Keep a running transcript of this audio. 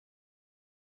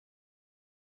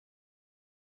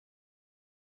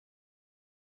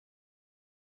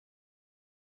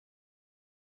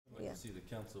see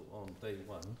the council on day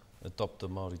one adopt the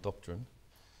Maori doctrine,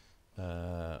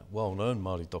 well-known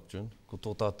Maori doctrine, ko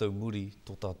tō tātou muri,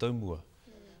 tō tātou mua,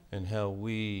 and how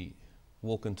we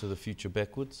walk into the future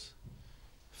backwards,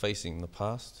 facing the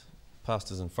past.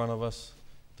 Past is in front of us,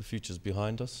 the future's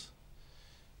behind us.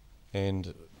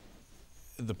 And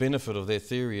the benefit of that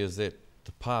theory is that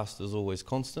the past is always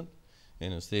constant,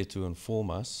 and it's there to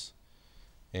inform us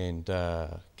and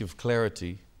give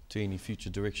clarity to any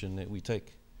future direction that we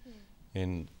take.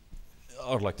 And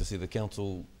I'd like to see the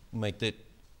council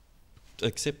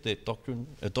accept that doctrine,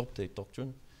 adopt that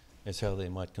doctrine as how they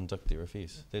might conduct their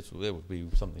affairs. That would be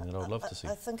something that I'd love to see.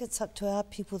 I think it's up to our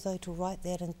people, though, to write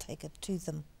that and take it to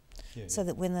them, so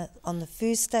that when on the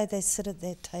first day they sit at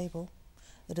that table,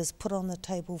 it is put on the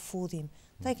table for them.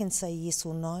 They can say yes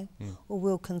or no, or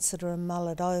we'll consider and mull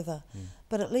it over.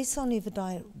 But at least they'll never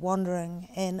die wandering,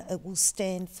 and it will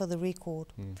stand for the record.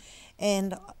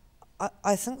 And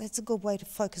I think that's a good way to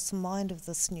focus the mind of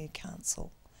this new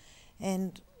council.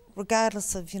 And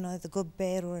regardless of, the good,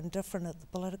 bad or indifferent at the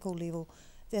political level,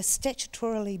 they're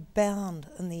statutorily bound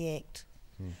in the Act.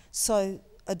 So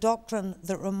a doctrine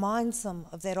that reminds them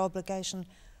of that obligation,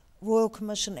 Royal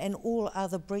Commission and all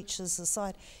other breaches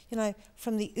aside,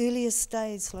 from the earliest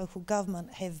days local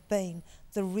government have been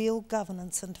the real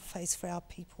governance interface for our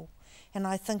people. And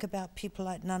I think about people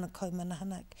like Nanako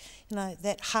Manahanak,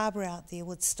 that harbour out there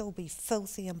would still be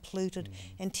filthy and polluted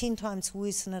and 10 times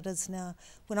worse than it is now.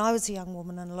 When I was a young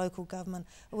woman in local government,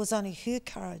 it was only her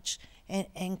courage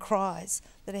and cries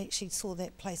that actually saw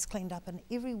that place cleaned up. And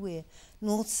everywhere,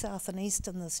 north, south and east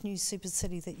in this new super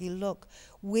city that you look,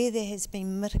 where there has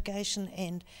been mitigation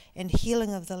and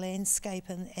healing of the landscape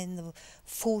and the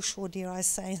foreshore, dare I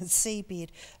say, and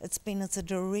seabed, it's been as a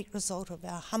direct result of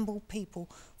our humble people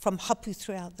from hapu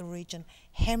throughout the region,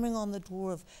 hammering on the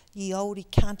door of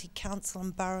Iori County Council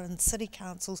and Borough and City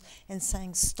Councils and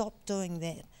saying, stop doing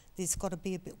that. There's got to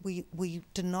be a bit, we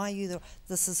deny you that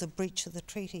this is a breach of the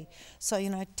treaty. So,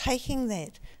 taking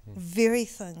that very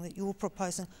thing that you're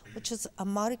proposing, which is a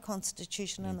Māori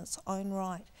constitution in its own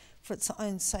right, for its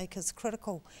own sake, is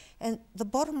critical. And the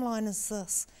bottom line is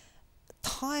this: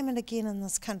 time and again in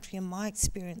this country, in my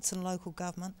experience in local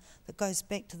government, that goes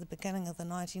back to the beginning of the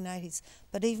 1980s,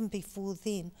 but even before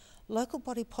then, local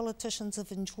body politicians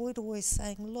have enjoyed always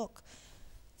saying, look,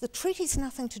 the treaty's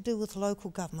nothing to do with local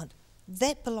government.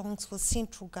 That belongs with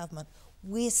central government.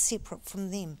 We're separate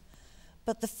from them.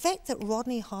 But the fact that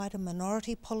Rodney Hyde, a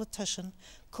minority politician,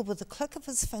 could with a click of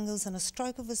his fingers and a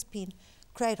stroke of his pen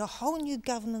create a whole new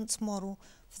governance model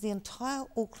for the entire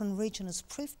Auckland region is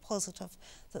proof positive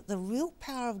that the real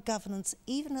power of governance,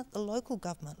 even at the local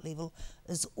government level,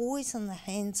 is always in the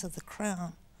hands of the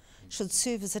Crown. Should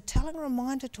serve as a telling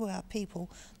reminder to our people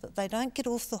that they don't get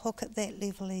off the hook at that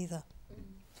level either.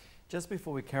 Just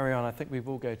before we carry on, I think we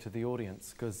will go to the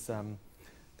audience because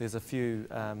there's a few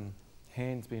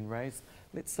hands being raised.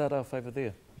 Let's start off over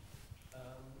there. I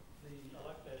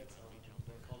like that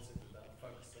the concept about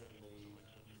focusing the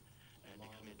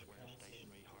mind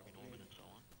of the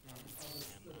council.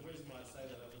 The reason why I say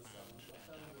that is I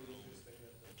found it really interesting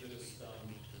that the first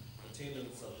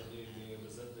attendance of the new mayor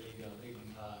was at the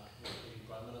Eden Park with the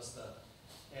Prime Minister,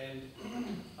 and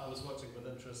I was watching with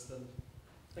interest and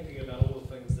thinking about all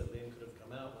the things that Liam could have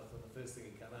come out with, and the first thing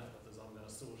he came out with is, I'm going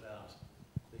to sort out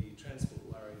the transport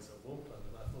worries of Auckland,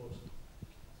 and I thought,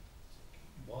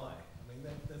 why? I mean,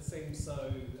 that seems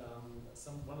so,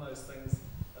 one of those things.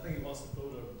 I think he wants to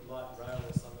build a light rail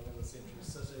or something in the central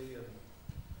city, and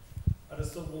I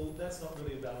just thought, well, that's not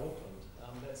really about Auckland.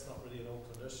 That's not really an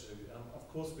Auckland issue. Of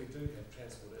course, we do have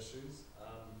transport issues,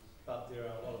 but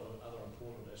there are a lot of other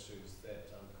important issues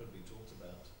that could be talked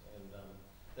about, and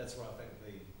that's where I think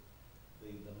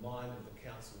the mind of the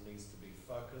council needs to be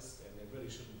focused, and there really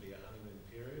shouldn't be a honeymoon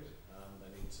period.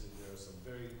 There are some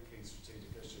very key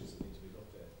strategic issues that need to be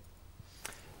looked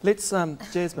at. Let's,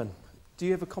 Jasmine, do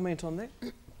you have a comment on that?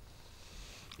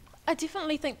 I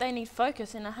definitely think they need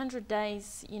focus, and 100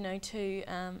 days, to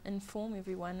inform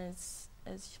everyone is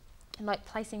like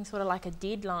placing sort of like a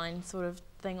deadline sort of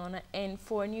thing on it, and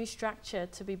for a new structure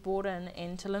to be brought in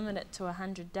and to limit it to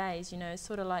 100 days,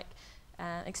 sort of like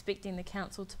expecting the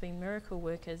council to be miracle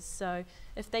workers. So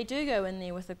if they do go in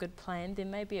there with a good plan,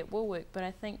 then maybe it will work, but I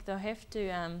think they'll have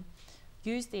to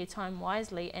use their time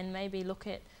wisely and maybe look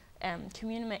at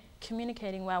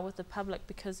communicating well with the public,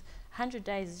 because 100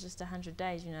 days is just 100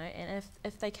 days, and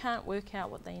if they can't work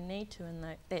out what they need to in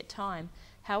that time,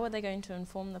 how are they going to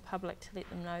inform the public to let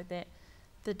them know that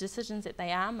the decisions that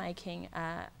they are making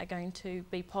are going to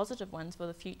be positive ones for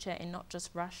the future and not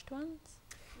just rushed ones?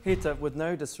 Heta, with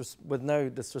no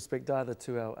disrespect either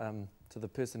to our to the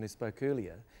person who spoke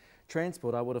earlier,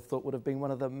 transport, I would have thought would have been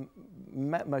one of the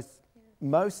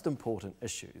most important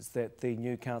issues that the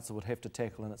new council would have to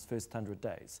tackle in its first 100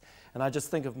 days. And I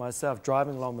just think of myself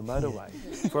driving along the motorway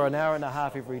for an hour and a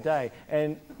half every day,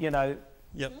 and you know,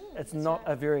 it's not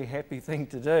a very happy thing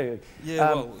to do.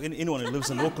 Yeah, well, anyone who lives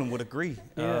in Auckland would agree.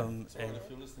 And if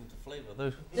you're listening to Flavour,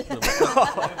 though.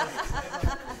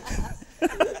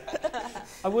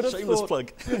 I would have Shameless thought,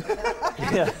 plug.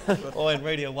 Oh, and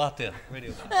Radio Wātea.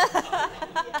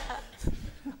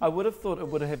 I would have thought it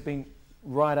would have been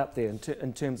right up there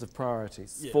in terms of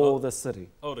priorities for the city.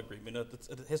 I would agree. I mean, it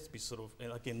has to be sort of,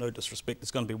 and again, no disrespect,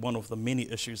 it's going to be one of the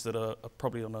many issues that are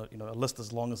probably on a list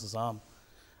as long as his arm.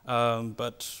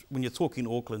 But when you're talking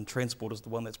Auckland, transport is the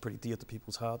one that's pretty dear to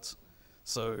people's hearts.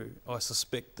 So I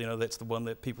suspect, that's the one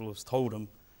that people have told him,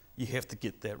 you have to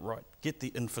get that right. Get the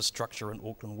infrastructure in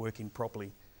Auckland working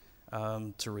properly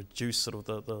to reduce sort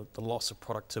of the loss of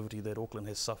productivity that Auckland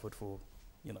has suffered for,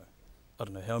 I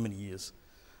don't know how many years.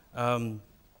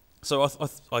 So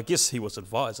I guess he was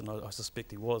advised, and I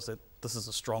suspect he was, that this is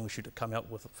a strong issue to come out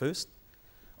with at first.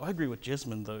 I agree with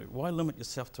Jasmine though. Why limit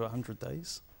yourself to 100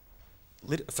 days?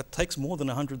 If it takes more than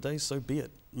 100 days, so be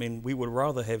it. I mean, we would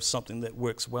rather have something that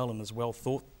works well and is well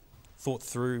thought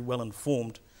through, well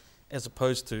informed, as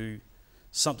opposed to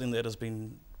something that has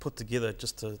been put together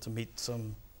just to meet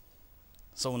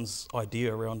someone's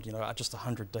idea around, just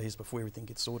 100 days before everything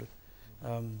gets sorted.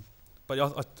 But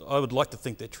I would like to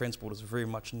think that transport is very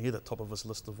much near the top of his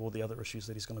list of all the other issues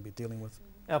that he's going to be dealing with.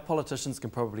 Our politicians can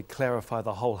probably clarify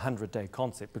the whole 100-day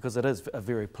concept, because it is a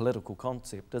very political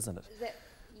concept, isn't it?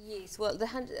 Yes, well,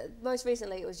 most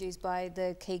recently it was used by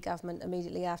the key government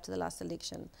immediately after the last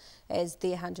election as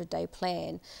their 100-day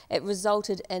plan. It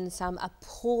resulted in some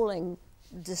appalling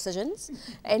decisions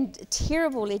and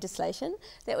terrible legislation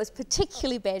that was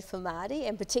particularly bad for Māori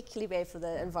and particularly bad for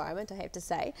the environment, I have to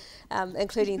say,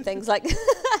 including things like,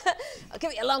 I'll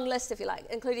give you a long list if you like,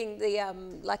 including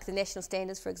the like the national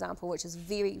standards, for example, which is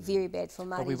very, very bad for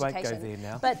Māori education. We won't go there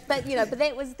now. But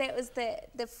that was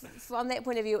from that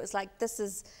point of view, it was like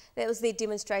that was their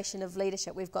demonstration of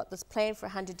leadership. We've got this plan for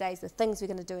 100 days, the things we're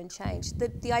going to do and change.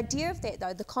 The idea of that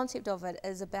though, the concept of it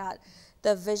is about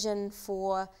the vision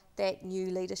for that new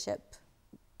leadership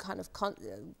kind of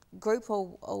group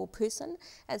or person,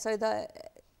 and so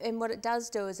what it does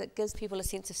do is it gives people a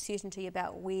sense of certainty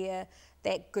about where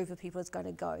that group of people is going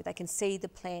to go. They can see the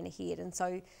plan ahead, and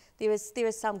so there is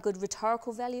some good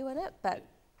rhetorical value in it, but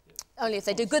only if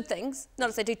they do good things, not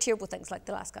if they do terrible things like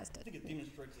the last guys did. I think it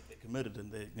demonstrates that they're committed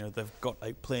and they've got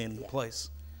a plan in place.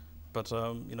 But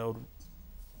I'd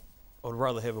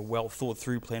rather have a well thought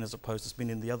through plan as opposed to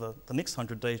spending the next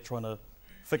 100 days trying to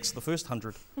fix the first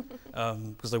 100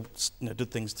 because they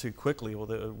did things too quickly or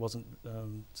that it wasn't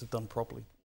done properly.